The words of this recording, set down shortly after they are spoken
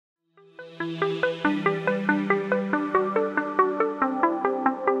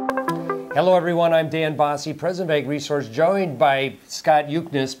Hello everyone, I'm Dan Basse, President of AgResource, joined by Scott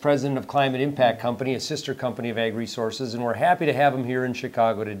Yuknis, President of Climate Impact Company, a sister company of AgResources, and we're happy to have him here in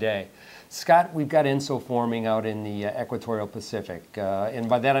Chicago today. Scott, we've got ENSO forming out in the equatorial Pacific, and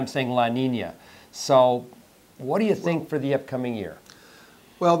by that I'm saying La Nina. So what do you think for the upcoming year?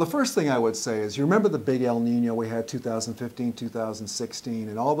 Well, the first thing I would say is, you remember the big El Nino we had 2015, 2016,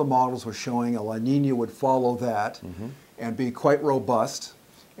 and all the models were showing a La Nina would follow that and be quite robust.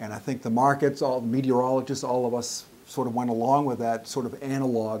 And I think the markets, all the meteorologists, all of us sort of went along with that sort of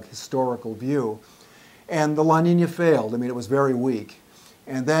analog historical view. And the La Nina failed. I mean, it was very weak.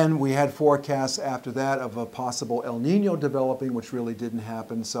 And then we had forecasts after that of a possible El Nino developing, which really didn't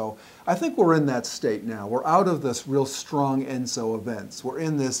happen. So I think we're in that state now. We're out of this real strong ENSO events. We're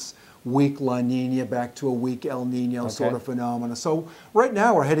in this weak La Nina back to a weak El Nino sort of phenomena. So right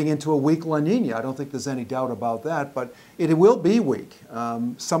now we're heading into a weak La Nina. I don't think there's any doubt about that, but it will be weak.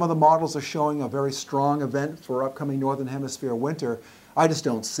 Some of the models are showing a very strong event for upcoming Northern Hemisphere winter. I just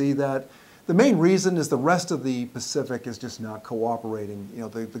don't see that. The main reason is the rest of the Pacific is just not cooperating. You know,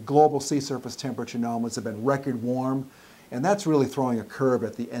 the global sea surface temperature anomalies have been record warm, and that's really throwing a curve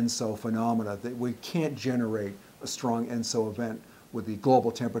at the ENSO phenomena, that we can't generate a strong ENSO event with the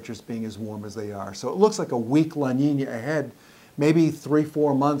global temperatures being as warm as they are. So it looks like a weak La Nina ahead. Maybe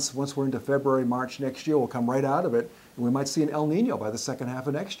 3-4 months, once we're into February, March next year, we'll come right out of it, and we might see an El Nino by the second half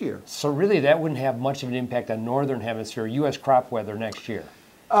of next year. So really that wouldn't have much of an impact on Northern Hemisphere, U.S. crop weather next year?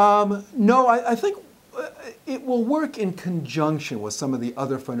 No, I think it will work in conjunction with some of the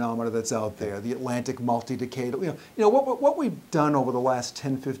other phenomena that's out there, the Atlantic multi-decadal. You know what we've done over the last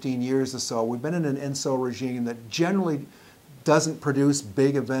 10, 15 years or so, we've been in an ENSO regime that generally doesn't produce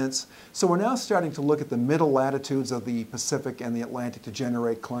big events. So we're now starting to look at the middle latitudes of the Pacific and the Atlantic to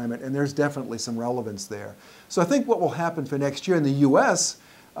generate climate, and there's definitely some relevance there. So I think what will happen for next year in the U.S.,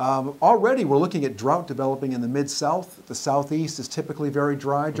 already we're looking at drought developing in the mid-south. The southeast is typically very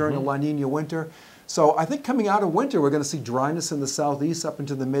dry during a La Nina winter. So I think coming out of winter, we're going to see dryness in the southeast up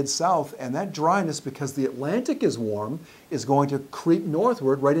into the mid-south, and that dryness, because the Atlantic is warm, is going to creep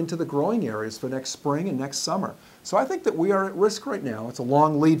northward right into the growing areas for next spring and next summer. So I think that we are at risk right now. It's a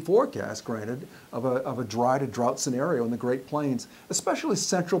long lead forecast, granted, of a dry to drought scenario in the Great Plains, especially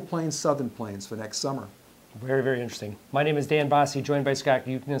Central Plains, Southern Plains for next summer. Very, very interesting. My name is Dan Basse, joined by Scott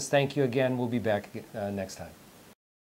Yuknis. Thank you again. We'll be back next time.